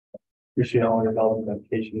Appreciate all your help and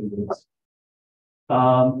dedication to this.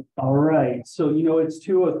 All right, so it's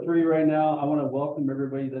 2:03 right now. I want to welcome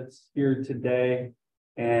everybody that's here today.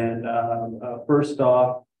 And first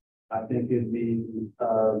off, I think I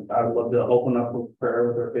would love to open up with prayer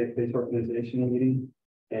with our faith-based organization meeting.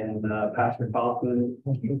 And Pastor Kaufman.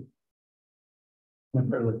 My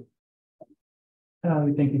privilege.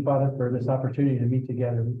 We thank you, Father, for this opportunity to meet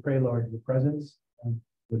together. We pray, Lord, your presence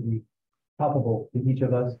would be palpable to each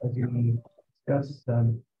of us as we discuss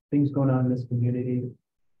things going on in this community,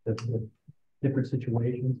 the different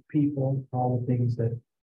situations, people, all the things that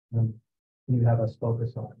you have us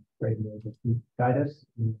focus on. Pray, Lord, that you guide us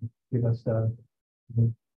and give us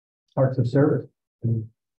hearts of service. And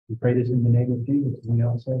we pray this in the name of Jesus. We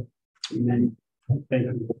all say, amen. Thank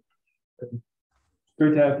you.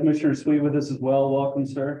 Great to have Commissioner Sweet with us as well. Welcome,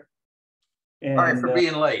 sir. And, sorry for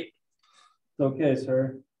being late. It's okay,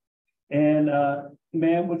 sir. And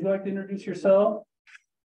ma'am, would you like to introduce yourself?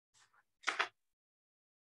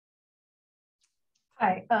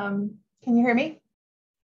 Hi, can you hear me?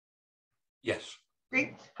 Yes.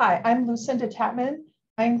 Great. Hi, I'm Lucinda Tatman.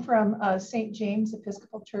 I'm from St. James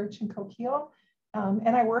Episcopal Church in Coquille,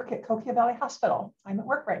 and I work at Coquille Valley Hospital. I'm at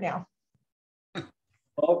work right now.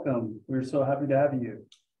 Welcome. We're so happy to have you.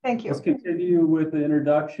 Thank you. Let's continue with the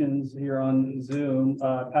introductions here on Zoom.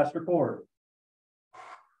 Pastor Ford.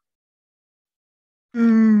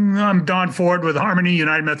 I'm Don Ford with Harmony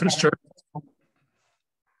United Methodist Church.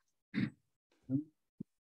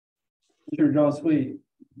 Mr. John Sweet.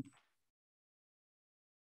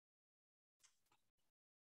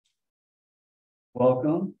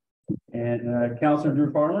 Welcome. And Councilor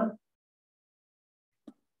Drew Farmer.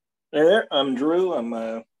 Hey there, I'm Drew. I'm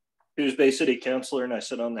a Coos Bay City Councilor, and I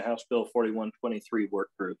sit on the House Bill 4123 work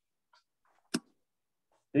group.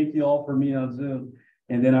 Thank you all for meeting on Zoom.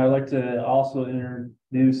 And then I'd like to also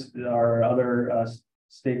introduce our other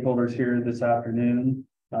stakeholders here this afternoon,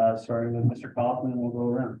 starting with Mr. Kaufman, and we'll go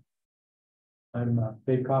around. I'm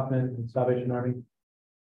Dave Kaufman from Salvation Army.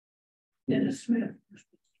 Dennis Smith.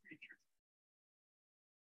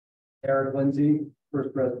 Eric Lindsay,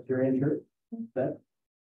 First Presbyterian Church. Beth.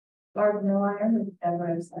 Barb Miller with the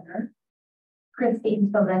Deborah Center. Christine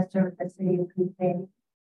Sylvester with the City of Coos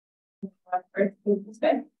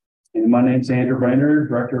Bay. And my name's Andrew Brainerd,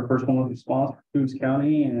 Director of Personal Response for Coos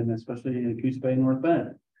County and especially in Coos Bay North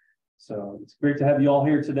Bend. So it's great to have you all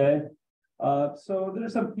here today. So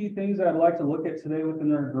there's some key things I'd like to look at today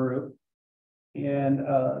within our group. And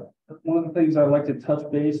one of the things I'd like to touch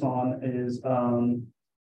base on is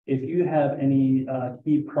if you have any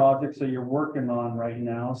key projects that you're working on right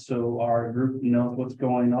now, so our group knows what's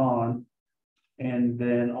going on. And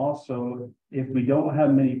then also, if we don't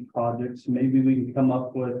have many projects, maybe we can come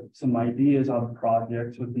up with some ideas on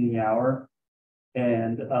projects within the hour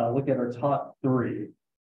and look at our top 3.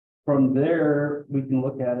 From there, we can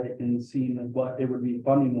look at it and see what it would be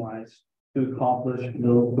funding wise to accomplish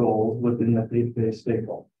those goals within the faith-based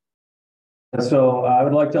stakeholder. So I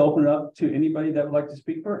would like to open it up to anybody that would like to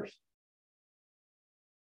speak first.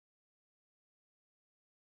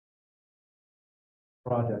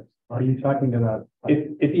 Projects. Are you talking about?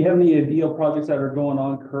 If you have any ideal projects that are going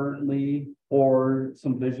on currently or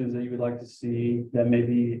some visions that you would like to see that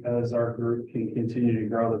maybe as our group can continue to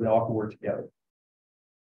grow, that we all can work together.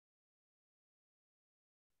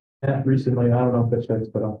 Recently, I don't know if it's fits,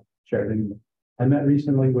 but I'll share it anyway. I met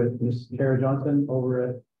recently with Miss Kara Johnson over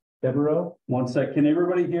at Deborah. One sec, can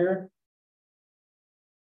everybody hear?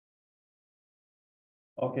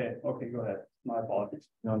 Okay, go ahead. My apologies.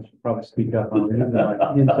 No, I should probably speak up on the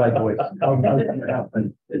inside voice.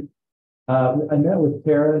 I met with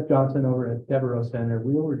Kara Johnson over at Deborah Center.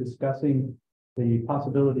 We were discussing the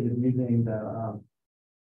possibility of using the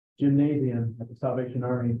gymnasium at the Salvation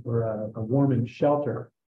Army for a warming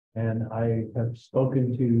shelter. And I have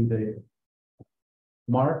spoken to the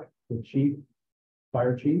Mark, the chief,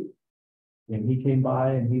 fire chief, and he came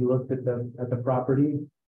by and he looked at the property,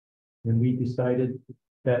 and we decided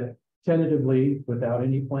that tentatively, without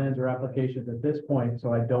any plans or applications at this point,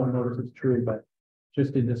 so I don't know if it's true, but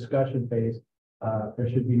just in discussion phase, there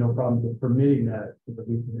should be no problem with permitting that so that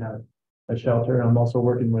we can have a shelter. I'm also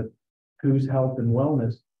working with Coos Health and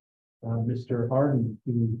Wellness, Mr. Harden,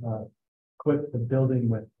 who equipped the building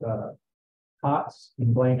with cots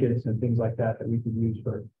and blankets and things like that we could use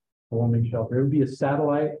for a warming shelter. It would be a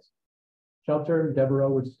satellite shelter. Deborah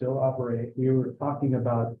would still operate. We were talking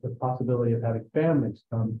about the possibility of having families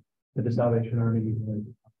come to the Salvation Army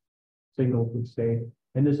and singles would stay.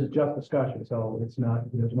 And this is just discussion, so it's not,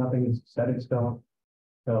 there's nothing set in stone.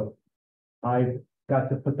 So I got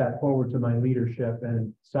to put that forward to my leadership,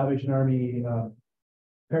 and Salvation Army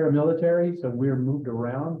paramilitary, so we're moved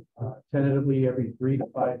around tentatively every 3 to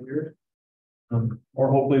 5 years. Or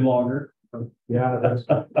hopefully longer. Yeah, that's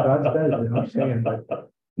God's best, I'm saying, but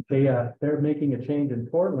they're making a change in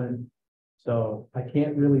Portland. So I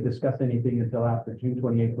can't really discuss anything until after June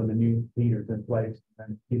 28th when the new leader's in place,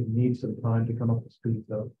 and he needs some time to come up to speed.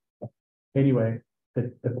 So anyway,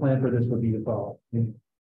 the plan for this would be to follow. Yeah,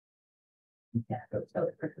 so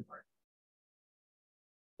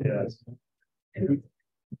Yes.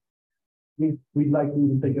 We'd like you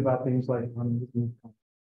to think about things like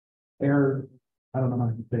air, I don't know how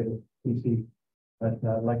to say it, PC, but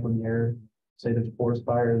like when the air, say there's a forest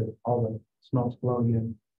fire, all the smoke's blowing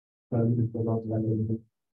in. You can put those in,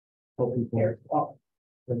 help people,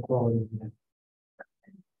 the quality.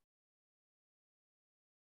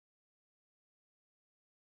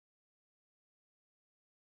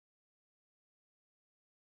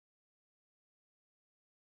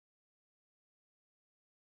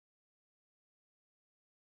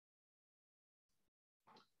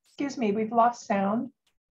 Excuse me, we've lost sound.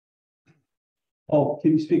 Oh,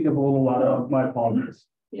 can you speak up a little louder? My apologies.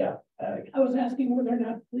 Yeah, I was asking whether or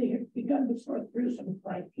not they had begun to sort through some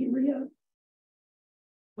criteria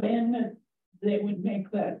when they would make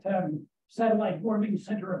that satellite warming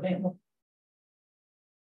center available.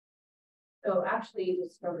 So actually,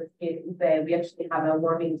 just from the state of Bay, we actually have a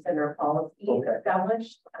warming center policy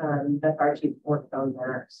established. That's our chief worked on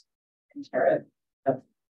that. And Tara, that's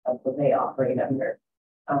what they operate under.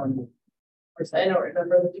 Of course, I don't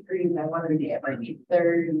remember the degrees. I wanted to get my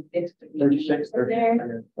 36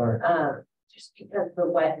 there. Just because the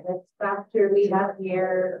wetness factor we have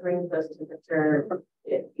here brings us to the term,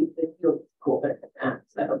 it feels colder than that.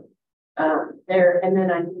 So there, and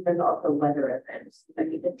then I think there's also weather events that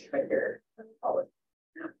need to trigger the policy.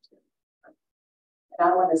 And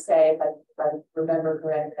I want to say, if I remember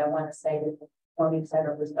correctly, I want to say that the warming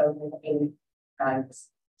center was open 8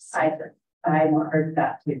 times. I heard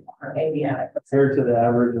that too. Maybe Compared to the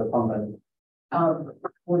average of how many?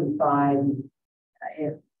 45.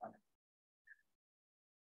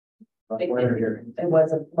 It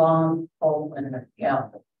was a long, cold winter. Yeah.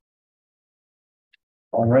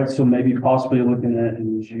 All right, so maybe possibly looking at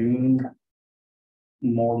in June,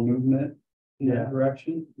 more movement in that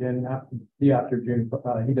direction. Then after June,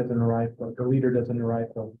 he doesn't arrive, but the leader doesn't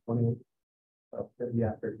arrive till 28th. So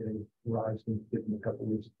after getting arrives and give him a couple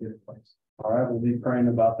of weeks to get in place. All right, we'll be praying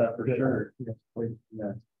about that for sure. Yes, please.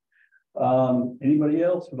 Yes. Anybody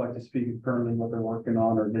else would like to speak currently what they're working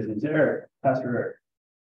on or business? Eric, Pastor Eric.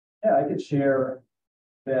 Yeah, I could share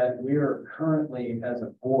that we are currently, as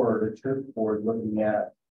a board, a church board, looking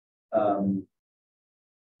at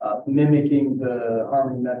mimicking the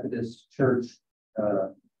Harmony Methodist Church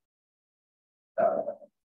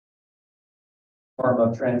form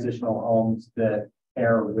of transitional homes that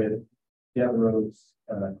pair with Devereaux's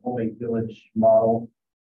Homing Village model,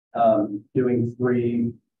 doing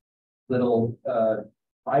 3 little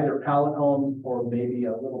either pallet homes or maybe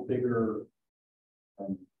a little bigger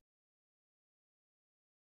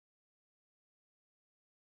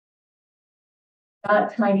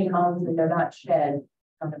Not tiny homes and they're not sheds,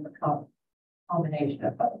 kind of a combination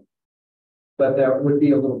of both. but that would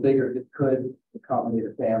be a little bigger that could accommodate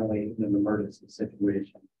a family in an emergency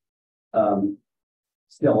situation.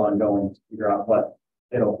 Still ongoing to figure out what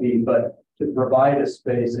it'll be, but to provide a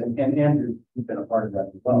space, and Andrew, you've been a part of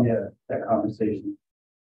that as well. Yeah, that conversation.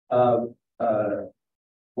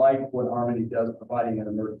 Like what Harmony does, providing an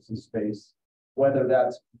emergency space, whether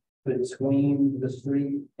that's between the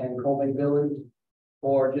street and Colbing Village,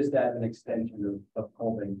 or just as an extension of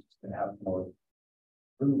Colbing, just to have more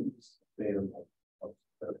rooms available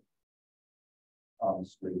on the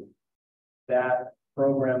street. That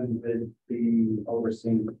program would be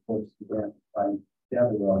overseen, of course, by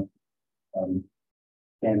Deborah.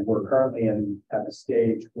 And we're currently at the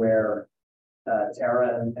stage where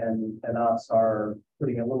Tara and us are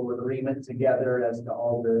putting a little agreement together as to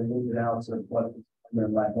all the ins and outs of what their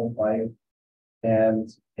life look like. And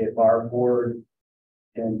if our board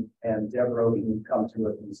and Deborah can come to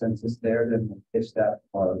a consensus there, then we'll pitch that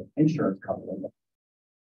to our insurance company.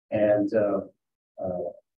 And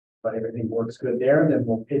but everything works good there, then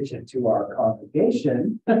we'll pitch it to our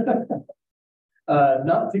congregation.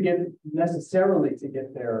 Not to get necessarily to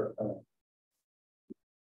get their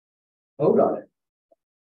vote on it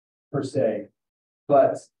per se,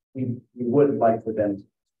 but we would like for them to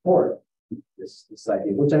support this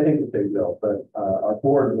idea, which I think that they will, but our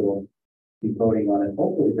board will be voting on it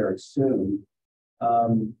hopefully very soon.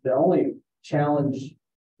 The only challenge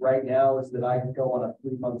right now is that I can go on a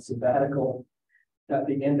 3-month sabbatical at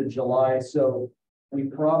the end of July. So we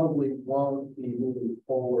probably won't be moving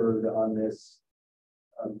forward on this.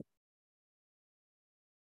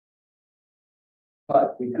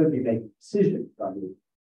 But we could be making decisions on moving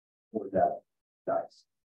for that dice.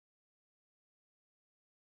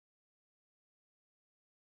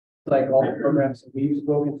 Like all the programs that we've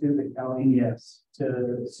spoken to, the county, Yes. to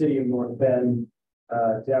the city of North Bend,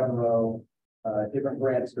 Devereaux, different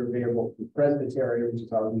grants are available from Presbytery, which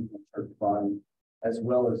is our regional church body, as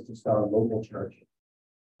well as just our local church.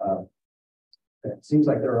 It seems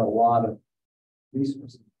like there are a lot of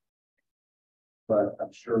resources, but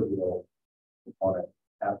I'm sure we'll want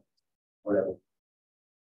to have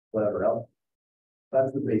whatever else.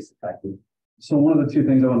 That's the basic idea. So one of the two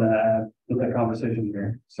things I want to add to the conversation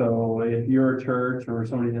here. So if you're a church or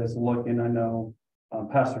somebody that's looking, I know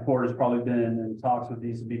Pastor Porter's probably been in talks with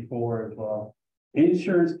these before as well.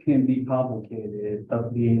 Insurance can be complicated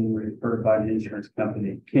of being referred by an insurance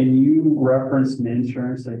company. Can you reference an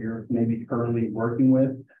insurance that you're maybe currently working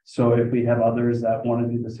with? So if we have others that want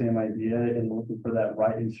to do the same idea and looking for that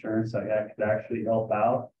right insurance that could actually help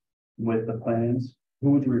out with the plans,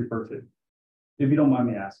 who would you refer to? If you don't mind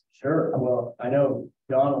me asking. Sure. Well, I know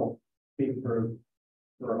John will speak for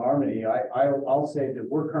Harmony. I'll say that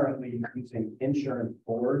we're currently using Insurance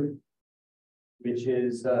Board, which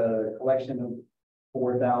is a collection of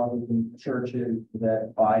 4,000 churches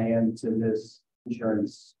that buy into this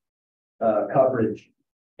insurance coverage.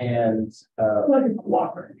 And Like a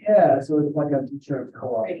cooperative. yeah, so it's like an insurance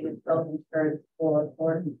co-op. Self-insurance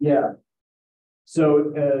for. Yeah.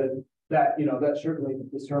 So that, that certainly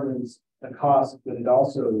determines the cost, but it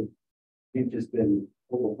also, we've just been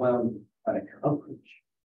overwhelmed by coverage.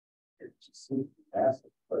 It just seems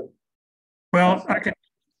fantastic, but Well, I can,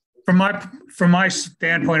 from my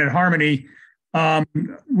standpoint at Harmony,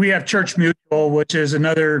 we have Church Mutual, which is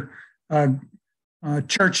another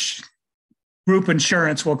church group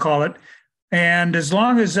insurance, we'll call it. And as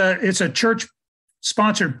long as it's a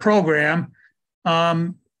church-sponsored program,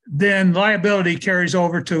 then liability carries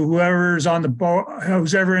over to whoever's on the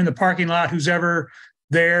who's ever in the parking lot, who's ever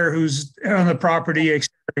there, who's on the property, et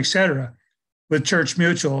cetera, with Church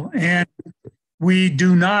Mutual. And we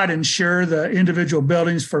do not insure the individual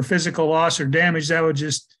buildings for physical loss or damage. That would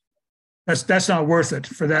just, that's not worth it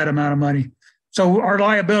for that amount of money. So our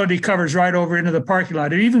liability covers right over into the parking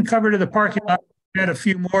lot. It even covered in the parking lot. We had a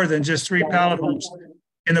few more than just 3 pallet homes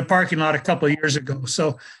in the parking lot a couple of years ago.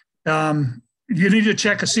 So you need to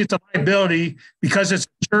check and see if the liability, because it's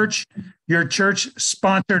a church, your church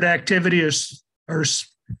sponsored activity or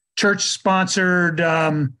church sponsored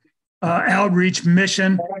outreach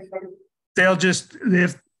mission. They'll just,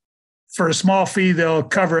 if for a small fee, they'll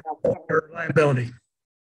cover your liability.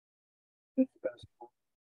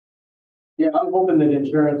 yeah, I'm hoping that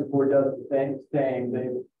Insurance Board does the same.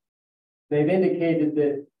 They've indicated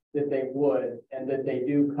that they would, and that they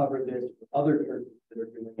do cover this with other churches that are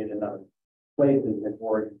doing it in other places in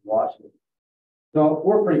Oregon, Washington. So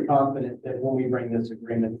we're pretty confident that when we bring this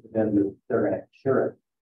agreement to them, that they're going to insure it.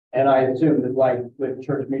 And I assume that, like with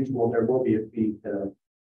Church Mutual, there will be a fee to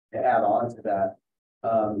add on to that.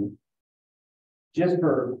 Just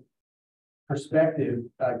for perspective,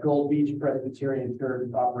 Gold Beach Presbyterian Church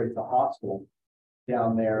operates a hostel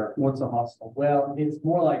down there. What's a hostel? Well, it's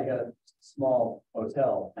more like a small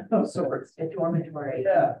hotel of sorts. A dormitory.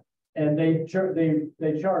 Yeah, and they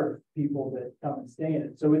charge people that come and stay in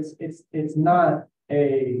it. So it's not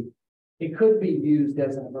a, it could be used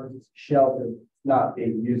as an emergency shelter, not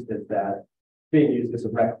being used as that, being used as a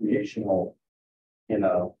recreational,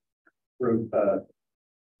 group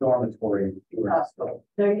dormitory hospital.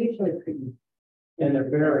 They're usually pretty. And they're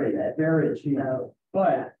very cheap.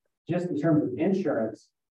 But just in terms of insurance,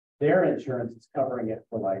 their insurance is covering it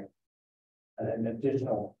for like an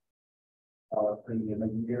additional premium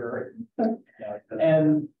a year.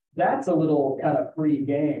 And that's a little kind of free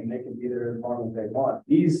game. They can be there as long as they want.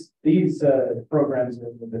 These programs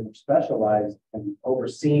have been specialized and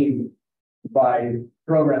overseen by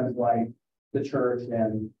programs like the church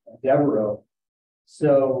and Devereaux.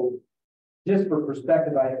 So just for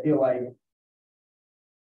perspective, I feel like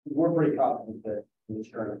we're pretty confident that the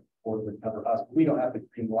Insurance Board would cover us. We don't have the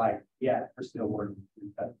green light yet. We're still working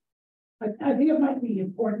through that. I think it might be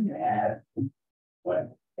important to add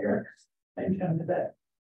what Eric mentioned, that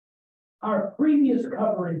our previous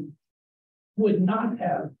coverage would not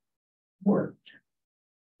have worked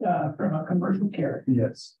from a commercial carrier.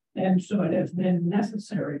 Yes. And so it has been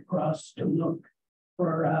necessary for us to look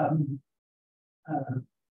for a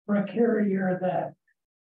carrier that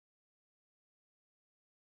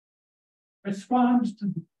responds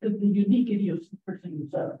to the unique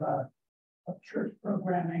idiosyncrasies of church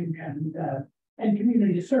programming and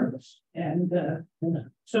community service. And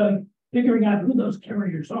so figuring out who those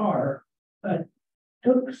carriers are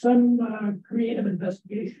took some creative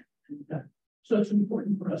investigation. And, so it's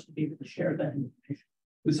important for us to be able to share that information.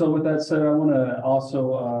 So with that said, I want to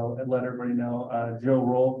also let everybody know, Joe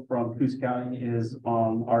Roll from Coos County is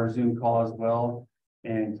on our Zoom call as well.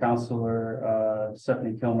 And Counselor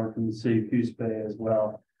Stephanie Kilmer from the city of Coos Bay as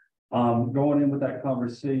well. Going in with that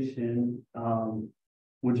conversation,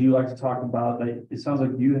 would you like to talk about that? It sounds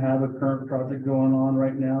like you have a current project going on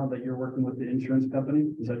right now that you're working with the insurance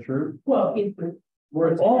company. Is that true? Well,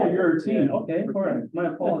 you're a team. Okay, all right.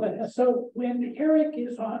 My apologies. So when Eric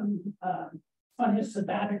is on his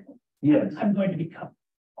sabbatical, Yes. I'm going to become.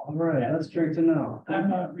 All right, that's great to know.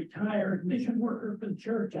 I'm a retired mission worker for the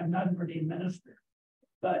church. I'm not an ordained minister,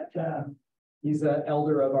 but He's an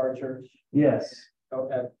elder of our church. Yes.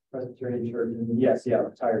 At Presbyterian Church, and yes,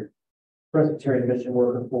 retired Presbyterian mission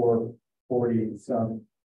worker for 40-some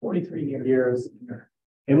 43 years. years.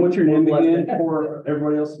 And what's your name again for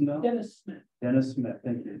everybody else to know? Dennis Smith. Dennis Smith,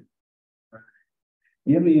 thank you.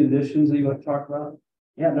 You have any additions that you want to talk about?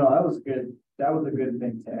 Yeah, no, that was good. That was a good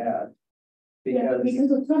thing to add. Because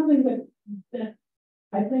it's something that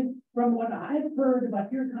I think from what I've heard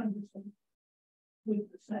about your conversation with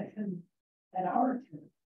the session at our church.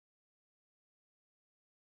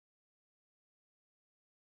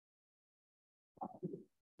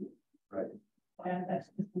 Right. And that's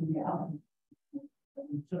just the reality.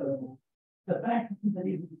 And so the fact that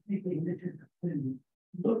he was taking Richard to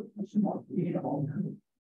look for some more creative alternatives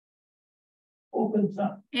opens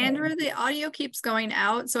up. Andrew, the audio keeps going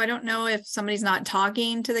out, so I don't know if somebody's not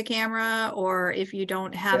talking to the camera or if you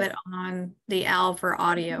don't have it on the L for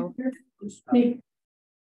audio. Speak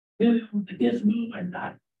to the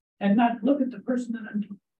gizmo and not look at the person that I'm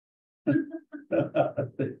talking.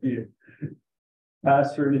 Thank you.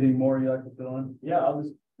 Pastor, anything more you like to fill in? Yeah, I'll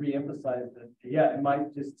just re-emphasize that. Yeah, it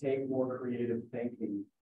might just take more creative thinking.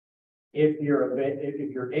 If you're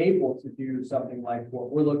able to do something like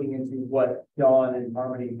what we're looking into, what Dawn and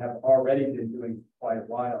Harmony have already been doing for quite a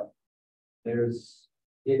while,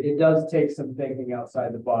 it does take some thinking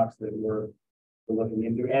outside the box that we're looking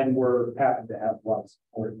into, and we're happy to have a lot of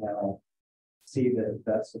support now. See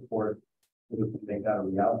that support, we can make that a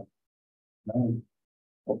reality.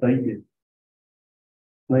 Well, thank you.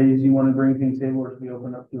 Ladies, you want to bring things to the table, or should we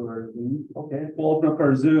open up to our Zoom? Okay, we'll open up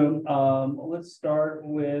our Zoom. Let's start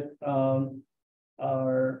with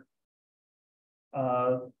our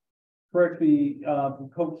correct me from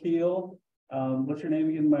Coquille. What's your name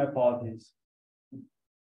again? My apologies.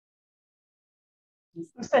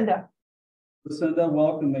 Lucinda. Lucinda,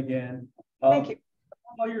 welcome again. Thank you.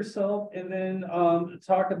 About yourself, and then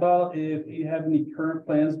talk about if you have any current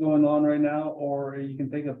plans going on right now, or you can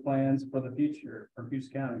think of plans for the future for Coos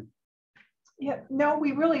County. Yeah, no,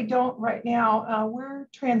 we really don't right now. We're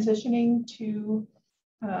transitioning to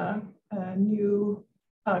a new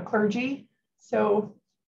clergy. So,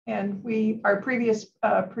 and our previous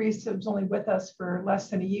priest was only with us for less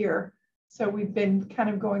than a year. So we've been kind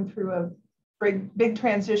of going through a big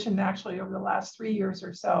transition actually over the last 3 years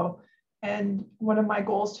or so. And one of my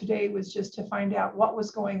goals today was just to find out what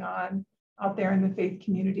was going on out there in the faith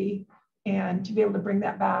community and to be able to bring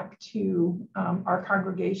that back to our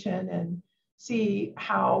congregation and see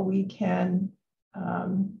how we can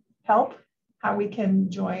help, how we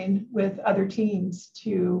can join with other teams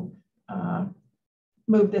to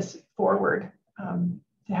move this forward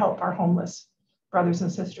to help our homeless brothers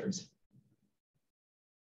and sisters.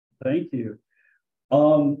 Thank you.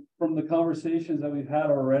 From the conversations that we've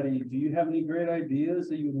had already, do you have any great ideas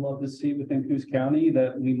that you'd love to see within Coos County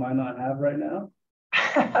that we might not have right now?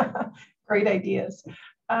 Great ideas.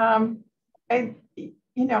 I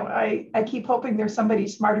keep hoping there's somebody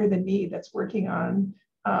smarter than me that's working on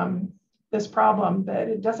this problem, but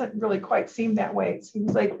it doesn't really quite seem that way. It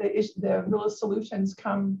seems like the real solutions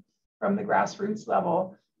come from the grassroots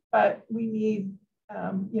level, but we need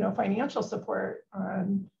financial support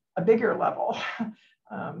on a bigger level.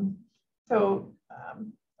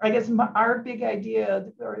 I guess our big idea,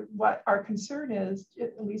 or what our concern is,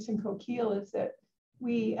 at least in Coquille, is that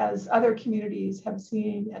we, as other communities, have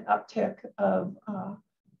seen an uptick of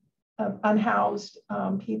unhoused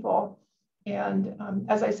people. And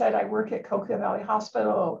as I said, I work at Coquille Valley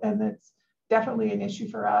Hospital, and it's definitely an issue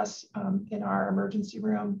for us in our emergency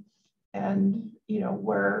room. And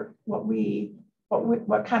what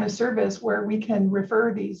kind of service where we can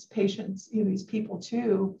refer these patients, these people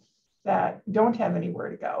to that don't have anywhere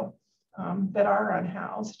to go, that are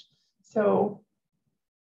unhoused. So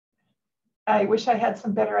I wish I had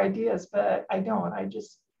some better ideas, but I don't. I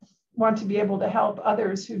just want to be able to help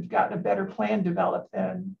others who've got a better plan developed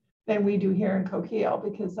than we do here in Coquille,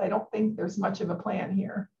 because I don't think there's much of a plan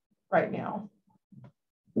here right now.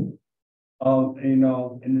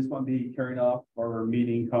 And this might be carrying off our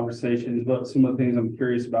meeting conversations, but some of the things I'm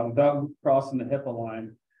curious about without crossing the HIPAA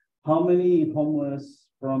line, how many homeless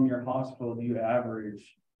from your hospital do you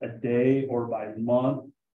average a day or by month?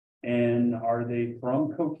 And are they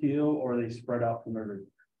from Coquille or are they spread out from everywhere?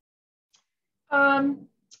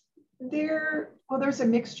 There's a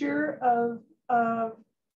mixture of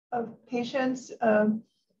patients.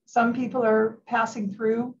 Some people are passing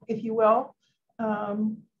through, if you will.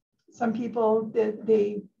 Some people that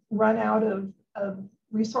they run out of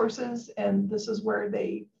resources, and this is where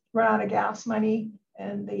they run out of gas money,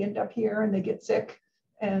 and they end up here and they get sick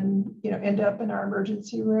and end up in our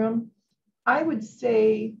emergency room. I would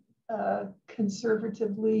say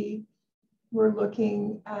conservatively, we're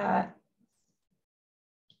looking at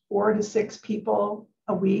 4 to 6 people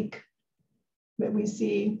a week that we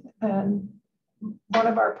see, and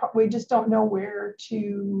we just don't know where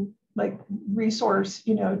to resource,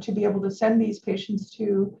 to be able to send these patients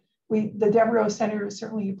to. The Devereaux Center is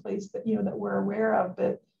certainly a place that that we're aware of,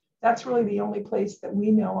 but that's really the only place that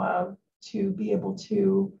we know of to be able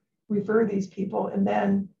to refer these people. And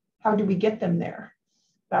then how do we get them there?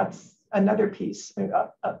 That's another piece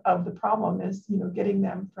of the problem, is getting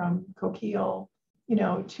them from Coquille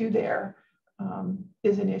to there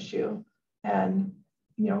is an issue, and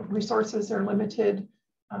resources are limited.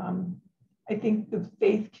 I think the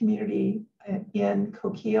faith community in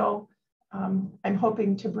Coquille, I'm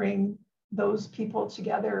hoping to bring those people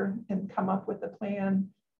together and come up with a plan,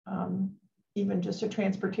 even just a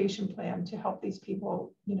transportation plan to help these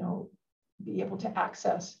people, be able to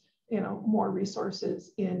access, more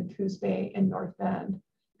resources in Coos Bay and North Bend,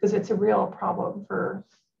 because it's a real problem for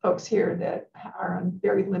folks here that are on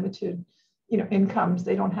very limited, incomes.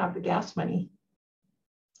 They don't have the gas money.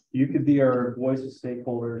 You could be our voice of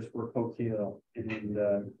stakeholders for Coquille, and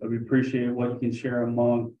we appreciate what you can share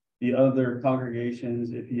among the other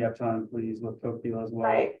congregations. If you have time, please, with Coquille as well.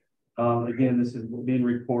 Right. Again, this is being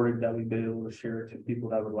recorded, that we've been able to share it to people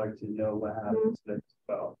that would like to know what happens as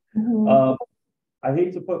well. I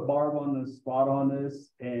hate to put Barb on the spot on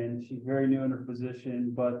this, and she's very new in her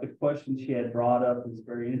position, but the question she had brought up is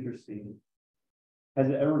very interesting. Has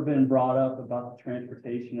it ever been brought up about the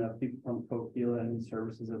transportation of people from Coquille and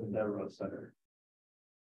services of the Devereaux Center?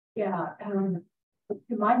 Yeah,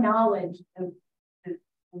 to my knowledge, the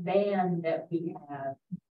van that we have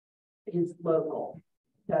is local.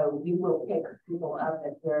 So we will pick people up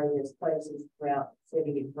at various places throughout the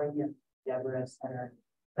city and bring them to the Devereaux Center.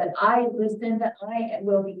 But I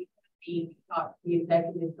will be talk to the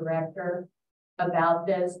executive director about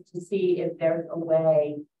this to see if there's a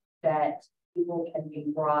way that people can be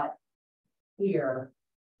brought here.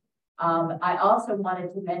 I also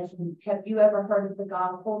wanted to mention, have you ever heard of the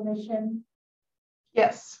Gospel Mission?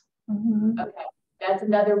 Yes. Okay, that's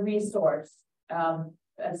another resource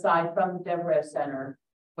aside from the Devereaux Center,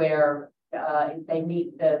 where they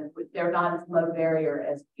meet they're not as low barrier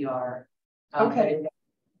as we are. Okay.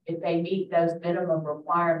 If they meet those minimum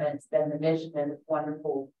requirements, then the mission is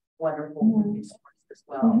wonderful resource as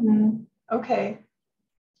well. Okay.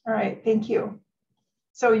 All right, thank you.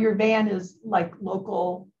 So your van is like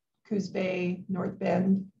local Coos Bay, North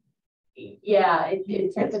Bend? Yeah,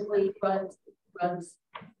 it typically runs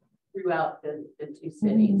throughout the 2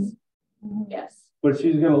 cities. Yes. But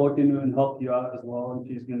she's going to look into it and help you out as well, and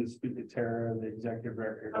she's going to speak to Tara, the executive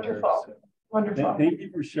director. Wonderful. So, wonderful. Thank you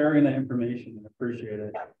for sharing that information. I appreciate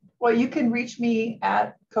it. Yeah. Well, you can reach me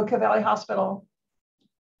at Coquille Valley Hospital.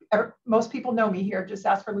 Most people know me here. Just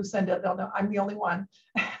ask for Lucinda. They'll know I'm the only one.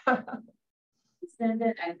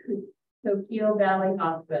 Lucinda at Coquille Valley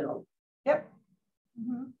Hospital. Yep.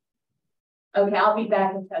 Okay, I'll be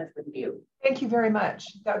back in touch with you. Thank you very much.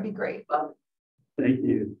 That would be great. Thank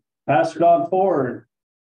you. Pastor Don Ford.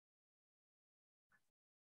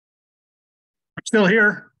 I'm still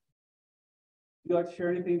here. Would you like to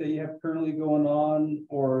share anything that you have currently going on,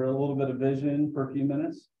 or a little bit of vision for a few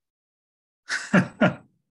minutes?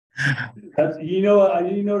 You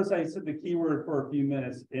notice I said the key word for a few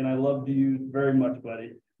minutes, and I love you very much,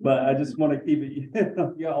 buddy. But I just want to keep it, you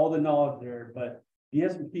got all the knowledge there. But do you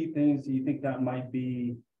have some key things that you think that might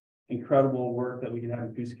be incredible work that we can have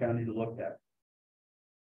in Coos County to look at?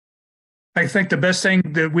 I think the best thing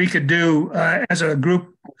that we could do as a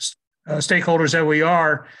group, stakeholders that we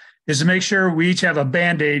are, is to make sure we each have a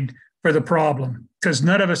Band-Aid for the problem, because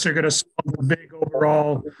none of us are going to solve the big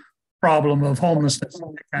overall problem of homelessness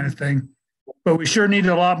and that kind of thing. But we sure need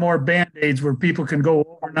a lot more Band-Aids where people can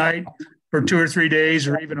go overnight for 2 or 3 days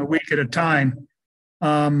or even a week at a time.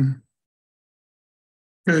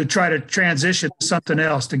 To try to transition to something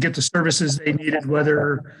else to get the services they needed,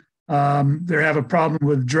 whether they have a problem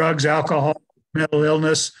with drugs, alcohol, mental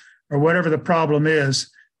illness, or whatever the problem is.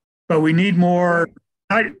 But we need more,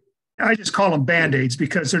 I just call them Band-Aids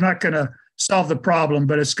because they're not going to solve the problem,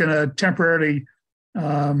 but it's going to temporarily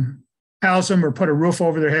house them or put a roof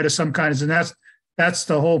over their head of some kind. And that's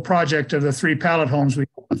the whole project of the 3 pallet homes.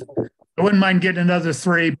 I wouldn't mind getting another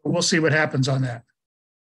 3, but we'll see what happens on that.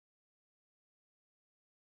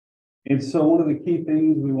 And so one of the key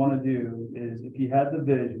things we want to do is if you had the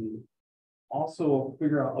vision, also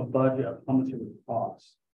figure out a budget of how much it would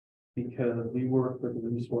cost. Because we work with a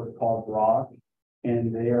resource called Rock,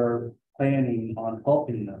 and they are planning on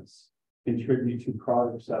helping us contribute to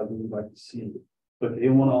projects that we would like to see. But they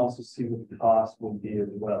want to also see what the cost will be as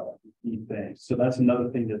well, key things. So that's another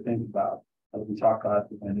thing to think about as we talk about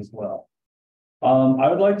it as well. I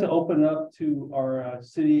would like to open up to our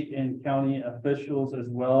city and county officials as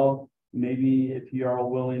well. Maybe if you are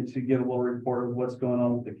willing to give a little report of what's going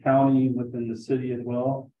on with the county, within the city as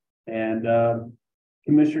well. And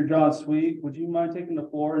Commissioner John Sweet, would you mind taking the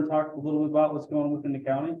floor and talk a little bit about what's going on within the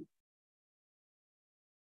county?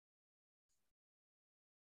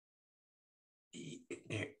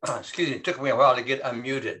 Excuse me, it took me a while to get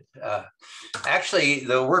unmuted. Actually,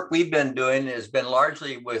 the work we've been doing has been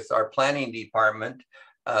largely with our planning department,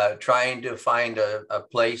 trying to find a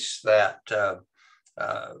place that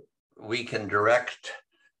we can direct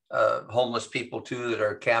homeless people to that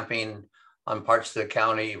are camping on parts of the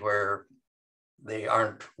county where they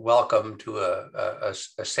aren't welcome to a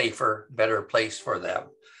safer, better place for them.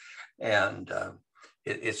 And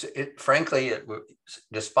frankly,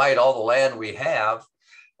 despite all the land we have,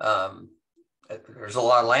 there's a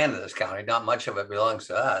lot of land in this county. Not much of it belongs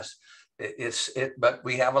to us. But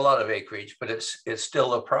we have a lot of acreage, but it's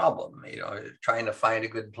still a problem. You know, trying to find a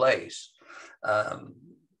good place.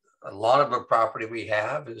 A lot of the property we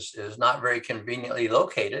have is not very conveniently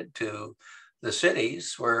located to the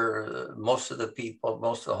cities where most of the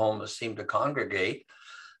homeless seem to congregate.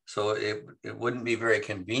 So it wouldn't be very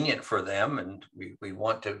convenient for them. And we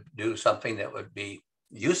want to do something that would be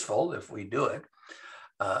useful if we do it.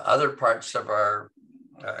 Other parts of our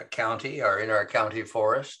county are in our county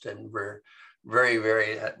forest, and we're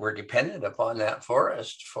we're dependent upon that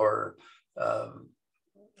forest for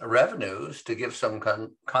revenues. To give some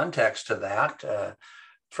context to that,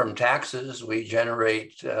 from taxes, we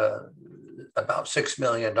generate about $6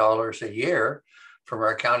 million a year. From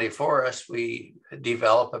our county forest, we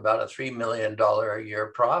develop about a $3 million a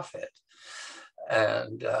year profit.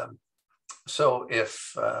 And so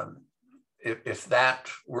if that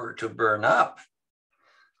were to burn up,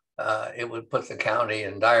 it would put the county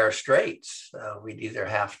in dire straits. We'd either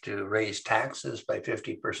have to raise taxes by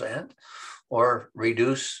 50% or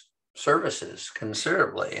reduce services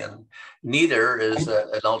considerably, and neither is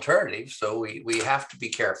an alternative. So we have to be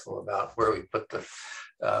careful about where we put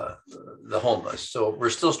the homeless. So we're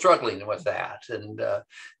still struggling with that. And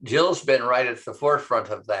Jill's been right at the forefront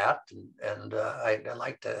of that. And I'd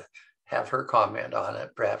like to have her comment on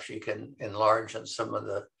it. Perhaps she can enlarge on some of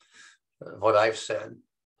what I've said,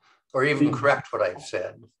 or even correct what I've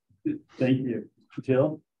said. Thank you.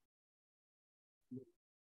 Jill?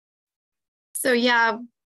 So yeah,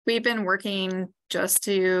 we've been working just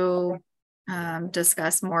to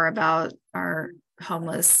discuss more about our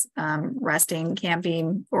homeless resting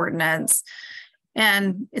camping ordinance.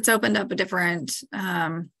 And it's opened up a different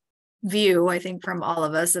view, I think, from all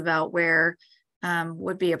of us about where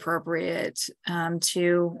would be appropriate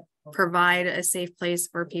to provide a safe place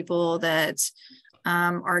for people that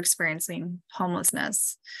are experiencing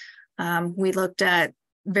homelessness. We looked at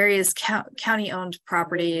various county-owned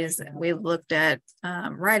properties. We looked at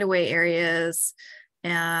right-of-way areas,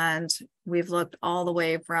 and we've looked all the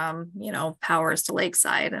way from, Powers to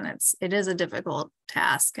Lakeside, and it is a difficult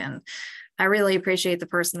task. And I really appreciate the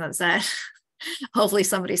person that said, hopefully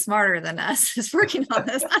somebody smarter than us is working on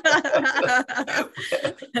this.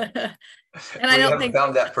 And I don't think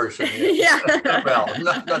found that person yet. Yeah. Well,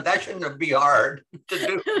 no, that shouldn't be hard to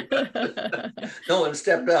do. No one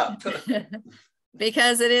stepped up.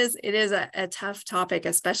 Because it is a tough topic,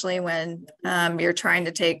 especially when you're trying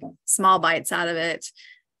to take small bites out of it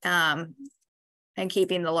and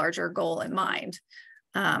keeping the larger goal in mind.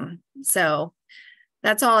 So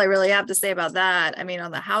that's all I really have to say about that. I mean, on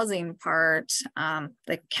the housing part,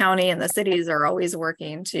 the county and the cities are always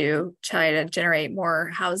working to try to generate more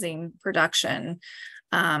housing production.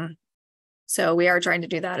 So we are trying to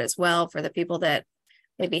do that as well for the people that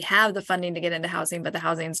maybe have the funding to get into housing, but the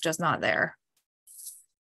housing's just not there.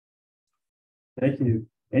 Thank you.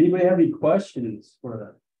 Anybody have any questions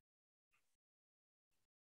for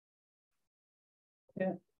that?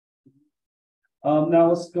 Yeah. Now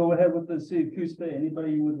let's go ahead with the city of Coos Bay.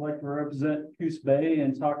 Anybody who would like to represent Coos Bay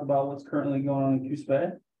and talk about what's currently going on in Coos Bay?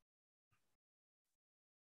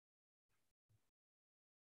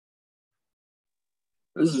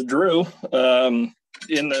 This is Drew.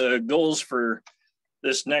 In the goals for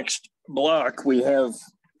this next block, we have,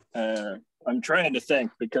 I'm trying to think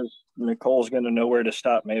because Nicole's going to know where to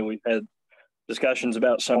stop me. We've had discussions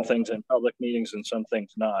about some things in public meetings and some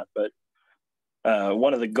things not. But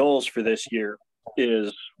one of the goals for this year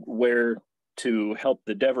is where to help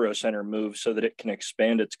the Devereaux Center move so that it can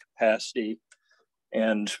expand its capacity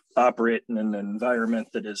and operate in an environment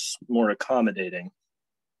that is more accommodating.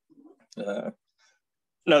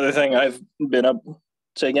 Another thing I've been up,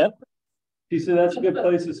 say again? He said that's a good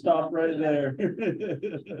place to stop right there.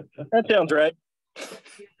 That sounds right.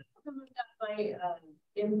 Some of that might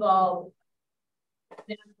involve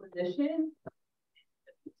an acquisition.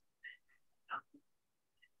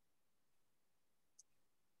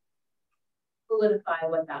 Solidify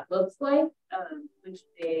what that looks like, which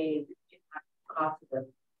they impact the cost of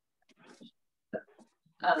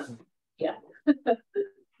them. Yeah.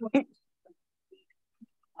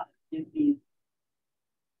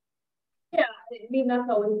 Yeah, I mean, that's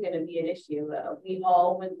always going to be an issue. We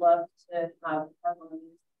all would love to have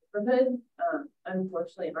harmonious neighborhood.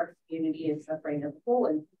 Unfortunately, our community is suffering as a whole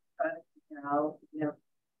and trying to figure out, you know,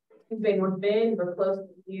 we're big, we're close to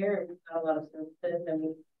here, and we've got a lot of services, and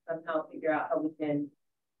we somehow figure out how we can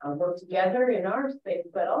work together in our space,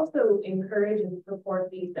 but also encourage and support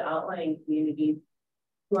these outlying communities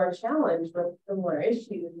who are challenged with similar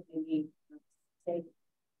issues, maybe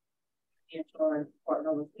financial and support and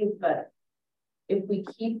all those things. But if we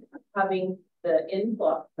keep having the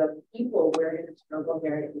influx of people, we're going to struggle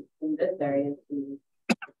here in this area to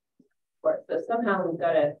support. So somehow we've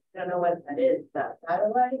got to, I don't know what that is, that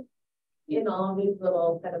satellite in all these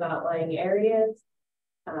little kind of outlying areas.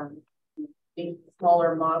 These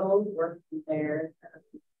smaller models working there.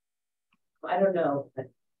 I don't know,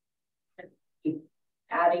 but keep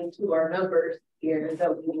adding to our numbers here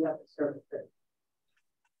that we have the services.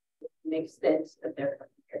 It makes sense that they're coming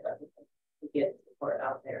here to get support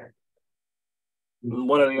out there.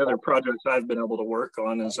 One of the other projects I've been able to work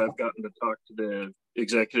on is I've gotten to talk to the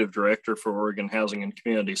executive director for Oregon Housing and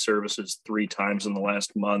Community Services 3 times in the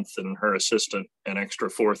last month, and her assistant an extra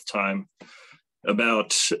 4th time,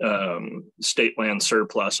 about state land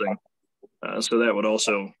surplusing. So that would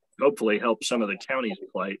also hopefully help some of the county's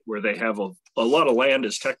plight, where they have a lot of land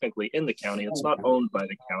is technically in the county. It's not owned by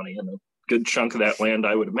the county, and a good chunk of that land,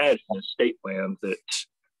 I would imagine, is state land that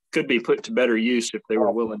could be put to better use if they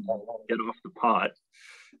were willing to get off the pot.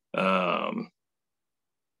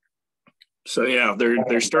 So yeah,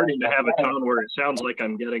 they're starting to have a tone where it sounds like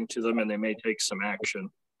I'm getting to them and they may take some action,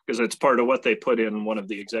 because it's part of what they put in one of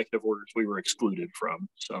the executive orders we were excluded from.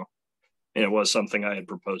 So it was something I had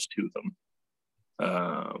proposed to them.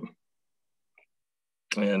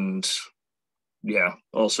 And yeah,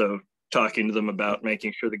 also talking to them about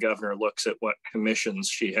making sure the governor looks at what commissions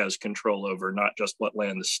she has control over, not just what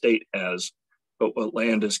land the state has, but what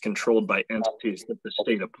land is controlled by entities that the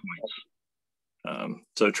state appoints.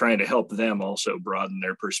 So trying to help them also broaden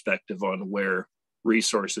their perspective on where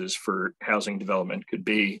resources for housing development could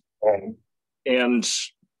be. And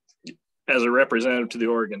as a representative to the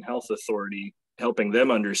Oregon Health Authority, helping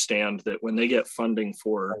them understand that when they get funding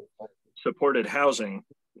for supported housing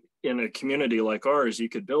in a community like ours, you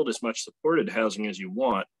could build as much supported housing as you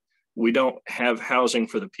want. We don't have housing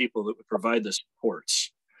for the people that would provide the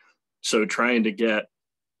supports. So trying to get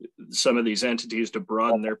some of these entities to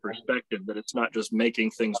broaden their perspective that it's not just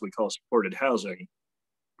making things we call supported housing,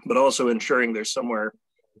 but also ensuring there's somewhere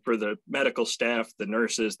for the medical staff, the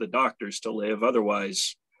nurses, the doctors to live.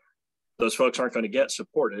 Otherwise, those folks aren't going to get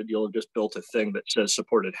supported. You'll have just built a thing that says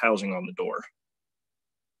supported housing on the door.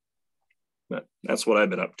 But that's what I've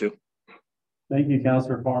been up to. Thank you,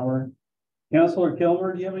 Councilor Farmer. Councilor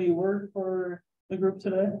Kilmer, do you have any word for the group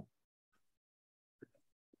today?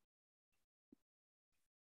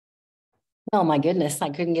 Oh my goodness, I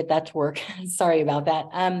couldn't get that to work. Sorry about that.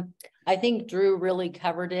 I think Drew really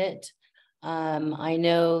covered it. I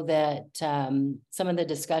know that some of the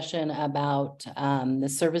discussion about the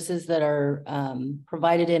services that are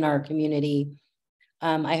provided in our community,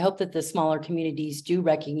 I hope that the smaller communities do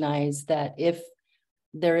recognize that if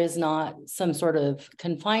there is not some sort of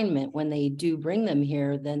confinement when they do bring them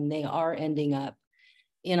here, then they are ending up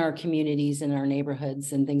in our communities, in our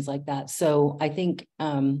neighborhoods and things like that. So I think,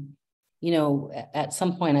 you know, at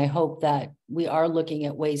some point, I hope that we are looking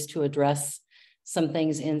at ways to address some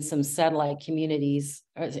things in some satellite communities,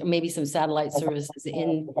 or maybe some satellite services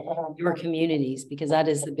in your communities, because that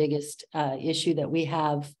is the biggest issue that we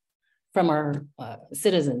have from our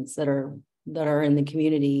citizens that are in the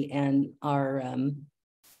community and are,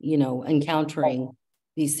 you know, encountering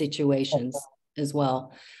these situations as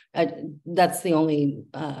well. That's the only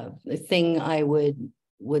thing I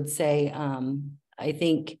would say. I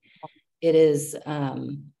think it is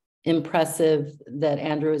impressive that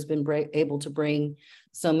Andrew has been able to bring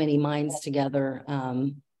so many minds together.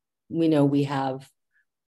 We know we have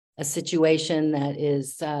a situation that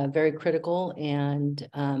is very critical, and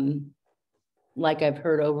like I've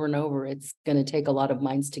heard over and over, it's going to take a lot of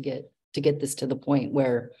minds to get this to the point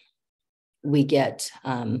where we get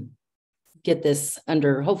this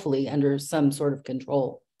hopefully under some sort of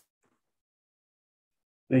control.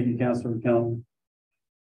 Thank you, Councilor Kelly.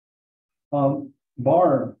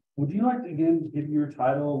 Barb, would you like to again give your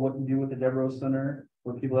title, what you do with the Devereaux Center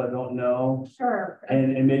for people that don't know? Sure.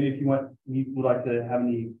 And maybe if you would like to have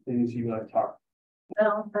any things you would like to talk.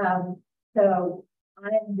 Well, so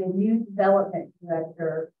I'm the new development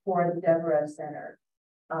director for the Devereaux Center.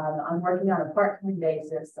 I'm working on a part-time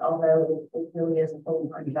basis, although it really is a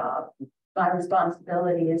full-time job. My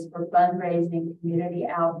responsibility is for fundraising, community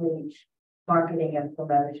outreach, marketing, and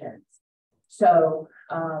promotions. So,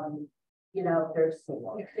 you know, there's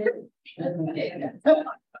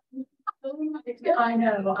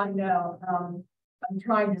I know. I'm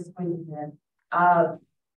trying to squeeze in.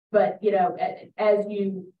 But you know, as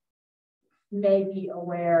you may be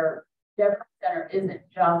aware, Devereaux Center isn't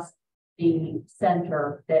just the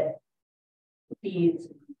center that feeds,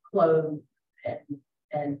 clothes,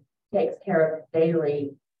 and takes care of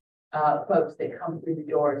daily folks that come through the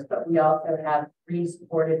doors, but we also have 3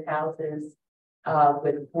 supported houses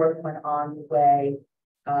with a 4th one on the way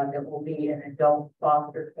that will be an adult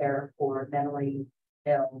foster care for mentally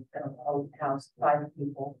ill, old house 5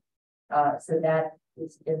 people. So that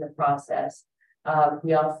is in the process.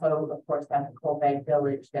 We also, of course, have the Coal Bay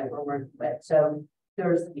Village that we're working with. So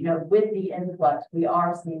there's, you know, with the influx, we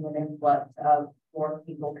are seeing an influx of more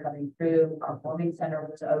people coming through. Our warming center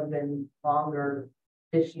was open longer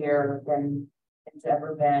this year than it's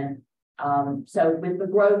ever been. So with the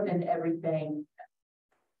growth and everything,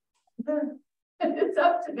 it's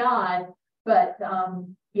up to God, but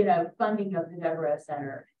you know, funding of the Devereaux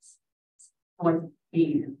Center is going to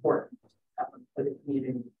be important for the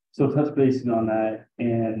community. So touch basing on that,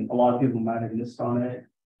 and a lot of people might have missed on it.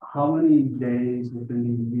 How many days within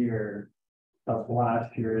the year of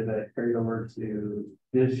last year that carried over to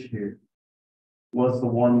this year was the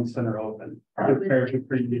warming center open compared to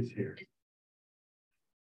previous years?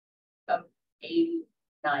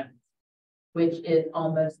 89, which is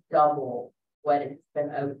almost double what it's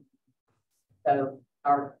been open. So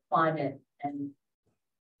our climate and,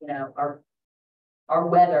 you know, our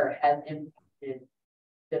weather has impacted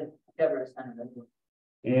the Devereaux Center.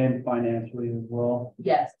 And financially as well?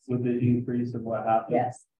 Yes. With the increase of what happened?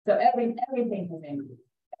 Yes. So everything has increased.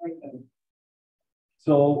 Everything.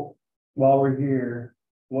 So while we're here,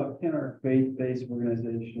 what can our faith-based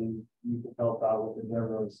organization use to help out with the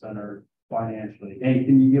Devereaux Center financially? And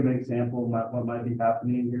can you give an example of what might be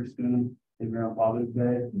happening here soon if you're on Father's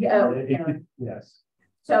Day? Yeah. Yes.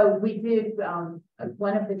 So we did,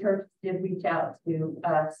 one of the churches did reach out to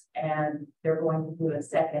us, and they're going to do a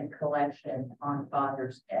second collection on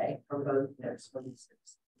Father's Day for both their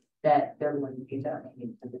services that they're going to be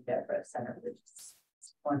donating to the Devereaux Center, which is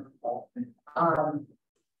wonderful.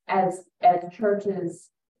 As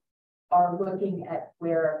churches are looking at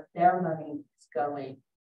where their money is going,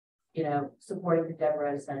 you know, supporting the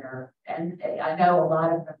Devereaux Center. And I know a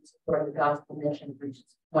lot of them support the Gospel Mission, which is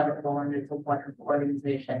wonderful, and it's a wonderful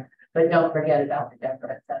organization, but don't forget about the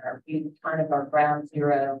Devereaux Center. We kind of are ground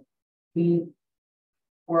zero. We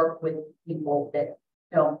work with people that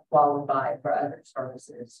don't qualify for other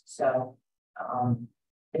services. So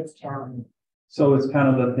it's challenging. So it's kind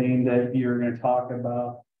of the thing that you're going to talk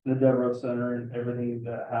about the Devereaux Center and everything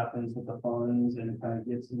that happens with the funds, and kind of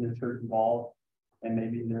gets the church involved. And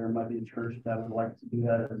maybe there might be a church that would like to do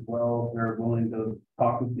that as well. They're willing to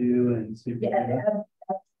talk with you and see. Yeah,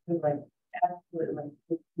 absolutely.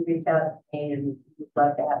 We reach out to me, and we'd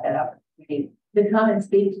love to have that opportunity to come and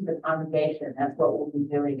speak to the congregation. That's what we'll be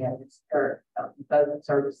doing at this church. Both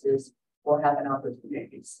services will have an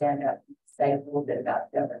opportunity to stand up and say a little bit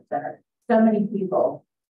about Devereaux Center. So many people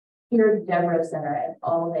hear the Devereaux Center, and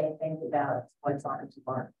all they think about is what's on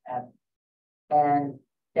tomorrow. And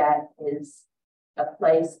that is a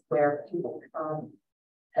place where people come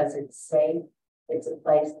because it's safe. It's a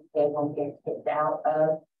place that they won't get kicked out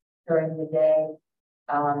of during the day.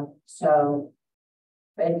 So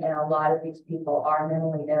and a lot of these people are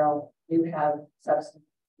mentally ill, do have substance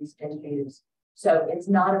abuse issues. So it's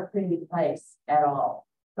not a pretty place at all,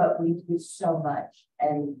 but we do so much.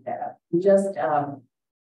 And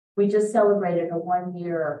we just celebrated a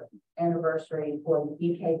 1-year anniversary for the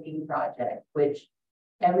BKB project, which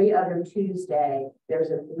every other Tuesday,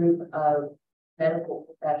 there's a group of medical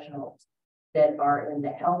professionals that are in the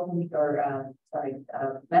health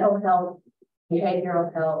mental health,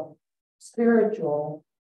 behavioral health, spiritual,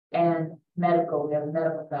 and medical. We have a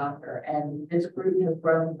medical doctor, and this group has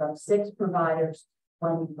grown from 6 providers to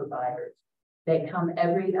 20 providers. They come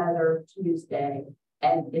every other Tuesday,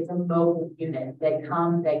 and it's a mobile unit. They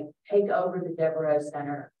come, they take over the Devereaux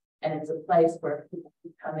Center, and it's a place where people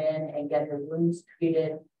can come in and get their wounds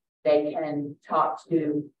treated. They can talk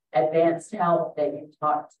to advanced health. They can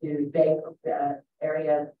talk to Bay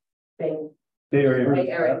Area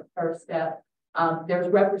First Step. There's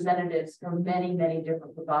representatives from many, many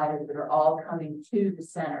different providers that are all coming to the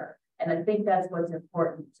center. And I think that's what's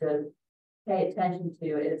important to pay attention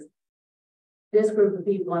to is this group of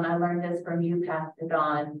people, and I learned this from you, Pastor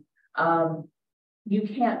Don, you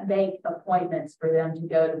can't make appointments for them to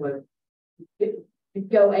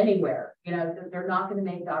go anywhere. You know, they're not going to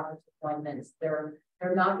make doctor's appointments. They're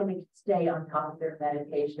not going to stay on top of their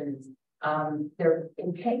medications. They're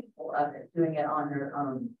incapable of it, doing it on their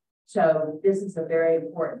own. So this is a very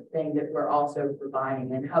important thing that we're also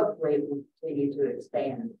providing, and hopefully it will continue to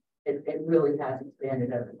expand. It really has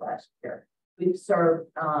expanded over the last year. We've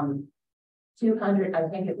served 200, I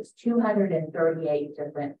think it was 238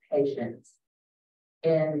 different patients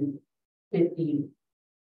in 50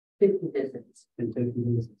 visits.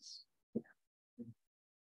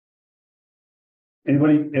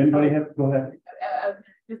 Anybody have, go ahead.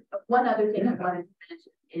 Just one other thing I wanted to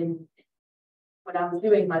mention when I was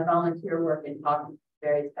doing my volunteer work and talking to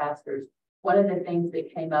various pastors, one of the things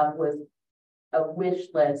that came up was a wish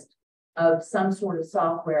list of some sort of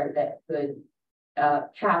software that could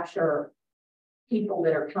capture people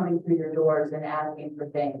that are coming through your doors and asking for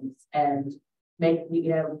things and make, you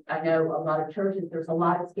know, I know a lot of churches, there's a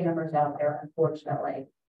lot of scammers out there, unfortunately,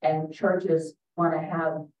 and churches want to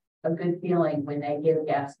have a good feeling when they give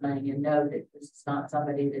gas money and know that this is not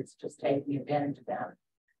somebody that's just taking advantage of them.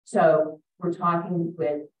 So we're talking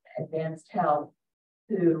with Advanced Health,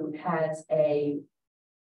 who has a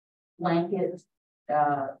blanket,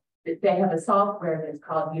 they have a software that's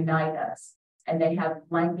called Unite Us, and they have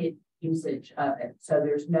blanket usage of it. So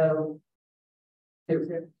there's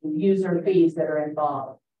user fees that are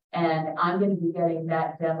involved. And I'm going to be getting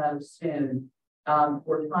that demo soon.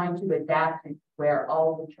 We're trying to adapt it where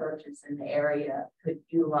all the churches in the area could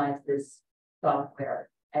utilize this software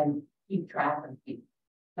and keep track of people.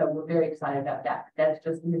 So we're very excited about that. That's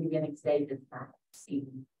just in the beginning stages now.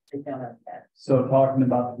 The demo of that. So talking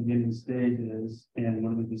about the beginning stages and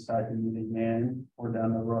when we decide to move again or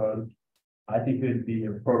down the road, I think it would be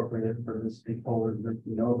appropriate for the stakeholders to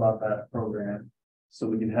know about that program so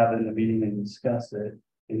we can have it in a meeting and discuss it,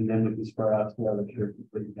 and then we can spread out to the other churches.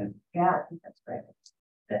 Yeah, I think that's great.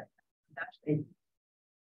 Yeah. Actually,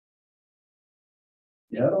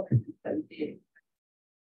 yeah.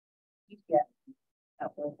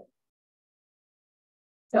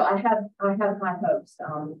 So I have my hopes.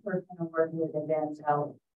 The person I'm working with Advanced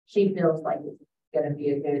Health, she feels like it's going to be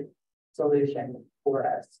a good solution for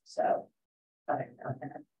us. So I don't know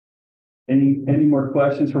that. Any more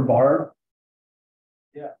questions for Barb?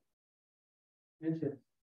 Yeah.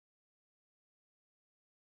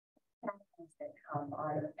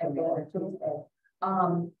 On every other Tuesday.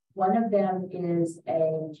 One of them is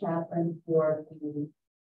a chaplain for the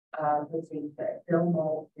let's see, Bill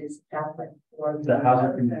Mold is chaplain for the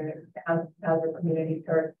Hauser Community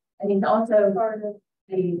Church, and he's also part of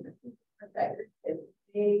the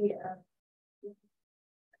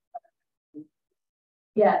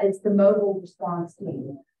it's the mobile response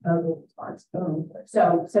team. Mobile response team.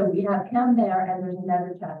 So we have him there, and there's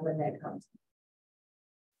another chaplain that comes.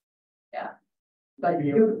 Yeah, but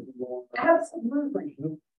you absolutely.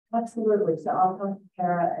 So I'll talk to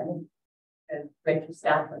Kara and Rachel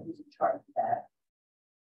Stafford, who's in charge of that.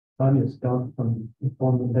 Tanya Stone from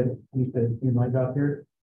Informal that you said you might out here.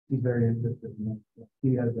 She's very interested in that.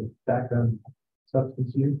 She has a background in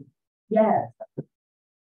substance use. Yes.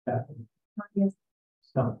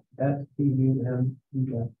 Stone.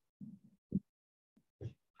 S-T-U-M-E-S.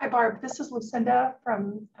 Hi, Barb. This is Lucinda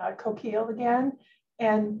from Coquille again,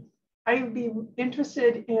 and I'd be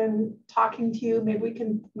interested in talking to you. Maybe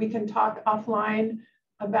we can talk offline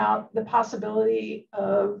about the possibility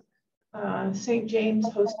of St. James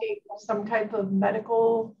hosting some type of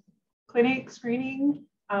medical clinic screening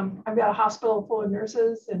I've got a hospital full of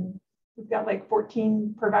nurses, and we've got like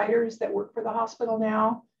 14 providers that work for the hospital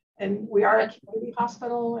now. And we are a community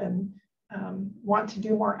hospital, and want to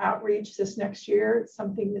do more outreach this next year. It's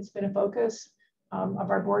something that's been a focus of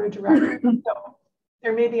our board of directors. So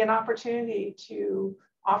there may be an opportunity to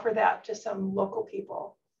offer that to some local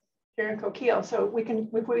people here in Coquille. So we can,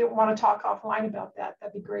 if we want to talk offline about that,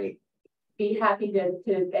 that'd be great. Be happy to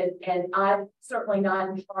and I'm certainly not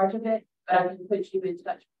in charge of it, but I can put you in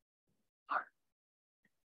touch.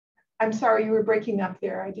 I'm sorry, you were breaking up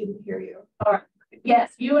there. I didn't hear you. All right.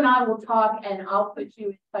 Yes, you and I will talk, and I'll put you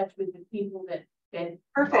in touch with the people that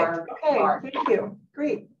perfect. Okay, thank you.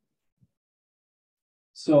 Great.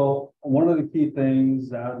 So one of the key things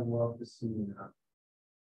that I'd love to see,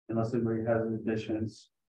 unless anybody has additions,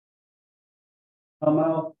 come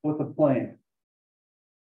out with a plan.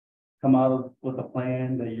 Come out with a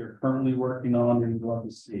plan that you're currently working on and you'd love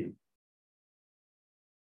to see.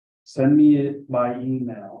 Send me it by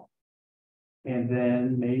email. And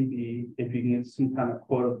then maybe if you get some kind of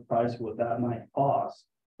quote of price what that might cost,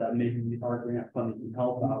 that maybe our grant funding can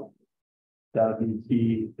help out. That would be a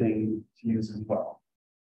key thing to use as well.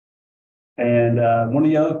 And one of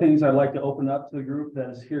the other things I'd like to open up to the group that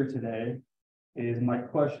is here today is my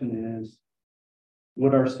question is,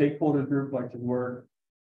 would our stakeholder group like to work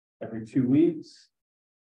every 2 weeks,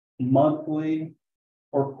 monthly,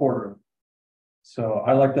 or quarterly? So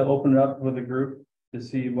I like to open it up with a group to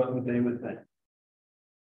see what they would think.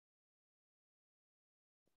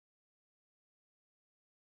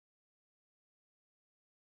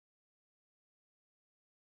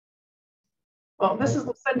 Well, this is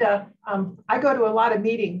Lucinda. I go to a lot of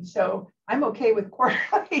meetings, so I'm okay with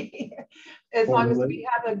quarterly, as long as we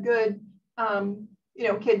have a good, you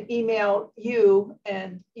know, can email you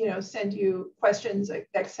and, you know, send you questions,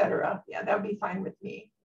 etc. Yeah, that would be fine with me.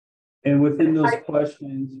 And within those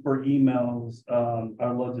questions for emails,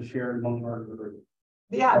 I'd love to share among our group.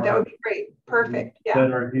 Yeah, that would be great. Perfect. Yeah.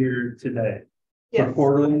 That are here today. Yes. For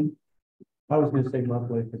quarterly. I was going to say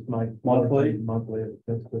monthly because my monthly.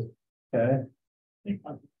 Okay.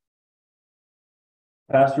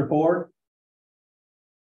 Pastor Ford.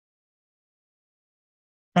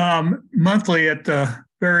 Monthly at the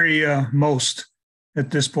very most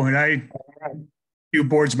at this point. I do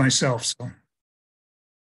boards myself, so.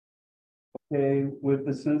 Okay, with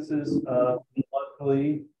the census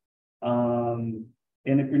monthly, and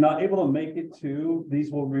if you're not able to make it to,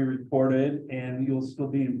 these will be recorded and you'll still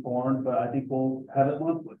be informed, but I think we'll have it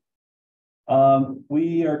monthly.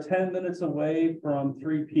 We are 10 minutes away from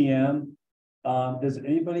 3 p.m. Does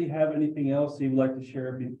anybody have anything else you'd like to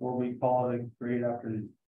share before we call it a great afternoon?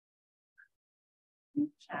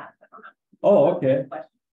 Oh, okay.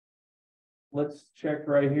 Let's check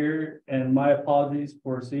right here. And my apologies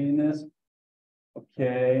for seeing this.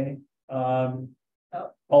 Okay.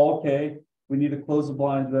 Okay. We need to close the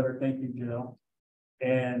blinds better. Thank you, Jill.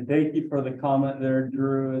 And thank you for the comment there,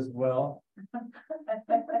 Drew, as well.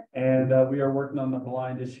 And we are working on the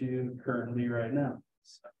blind issue currently right now.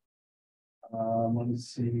 So, let me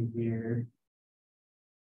see here.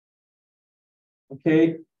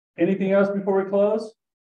 Okay. Anything else before we close?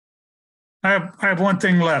 I have one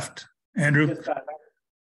thing left, Andrew. Yes,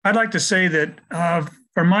 I'd like to say that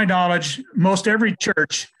from my knowledge, most every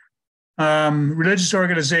church, religious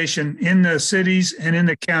organization in the cities and in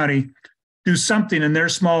the county do something in their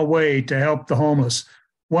small way to help the homeless,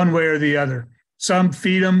 one way or the other. Some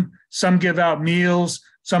feed them, some give out meals,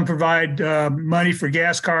 some provide money for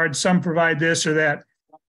gas cards, some provide this or that.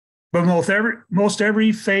 But most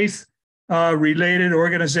every faith related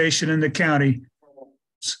organization in the county,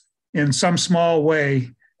 in some small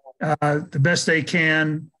way, the best they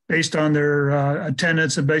can based on their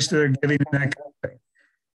attendance and based on their giving and that kind of thing.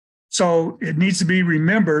 So it needs to be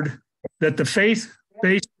remembered that the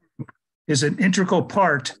faith-based is an integral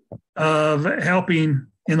part of helping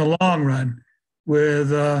in the long run with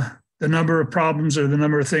the number of problems or the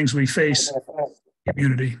number of things we face in the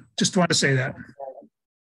community. Just want to say that.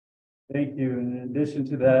 Thank you. And in addition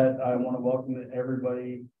to that, I want to welcome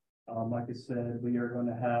everybody. Like I said, we are going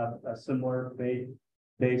to have a similar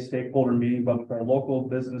faith-based stakeholder meeting, but with our local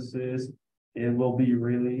businesses. It will be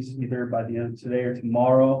released either by the end of today or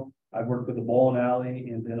tomorrow. I've worked with the Bowling Alley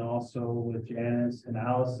and then also with Janice and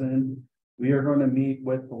Allison. We are going to meet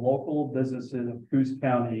with the local businesses of Coos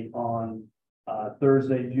County on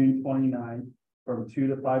Thursday, June 29th from 2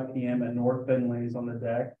 to 5 p.m. at North Finley's on the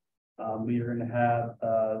deck. We are going to have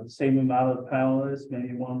the same amount of panelists,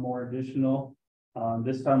 maybe one more additional.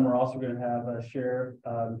 This time we're also going to have Sheriff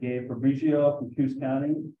Gabe Fabrizio from Coos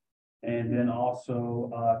County, and then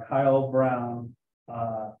also Kyle Brown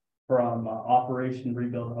from Operation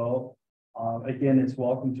Rebuild Hope. Again, it's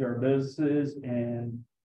welcome to our businesses and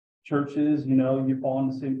churches. You know, you fall in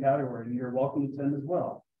the same category and you're welcome to attend as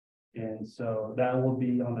well. And so that will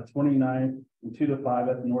be on the 29th from 2 to 5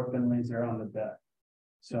 at the North Bend Lanes there on the deck.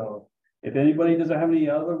 So if anybody doesn't have any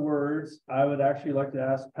other words, I would actually like to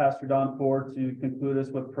ask Pastor Don Ford to conclude us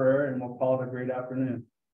with prayer, and we'll call it a great afternoon.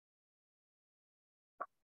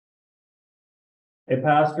 Hey,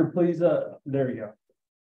 Pastor, please, there you go.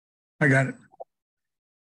 I got it.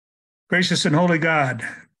 Gracious and holy God,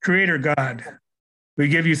 Creator God, we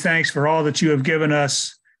give you thanks for all that you have given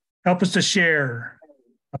us. Help us to share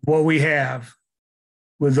what we have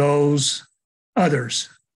with those others,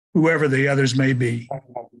 whoever the others may be.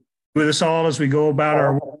 With us all as we go about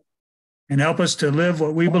our work, and help us to live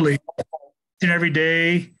what we believe in every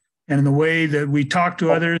day, and in the way that we talk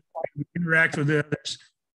to others, we interact with others,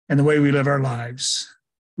 and the way we live our lives.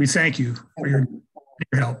 We thank you for your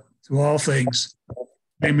help through all things. In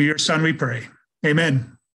the name of your Son we pray.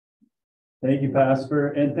 Amen. Thank you, Pastor.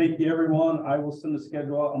 And thank you, everyone. I will send the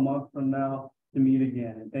schedule out a month from now to meet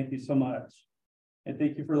again. And thank you so much. And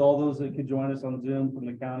thank you for all those that could join us on Zoom from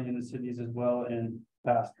the county and the cities as well, and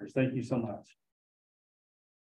pastors. Thank you so much.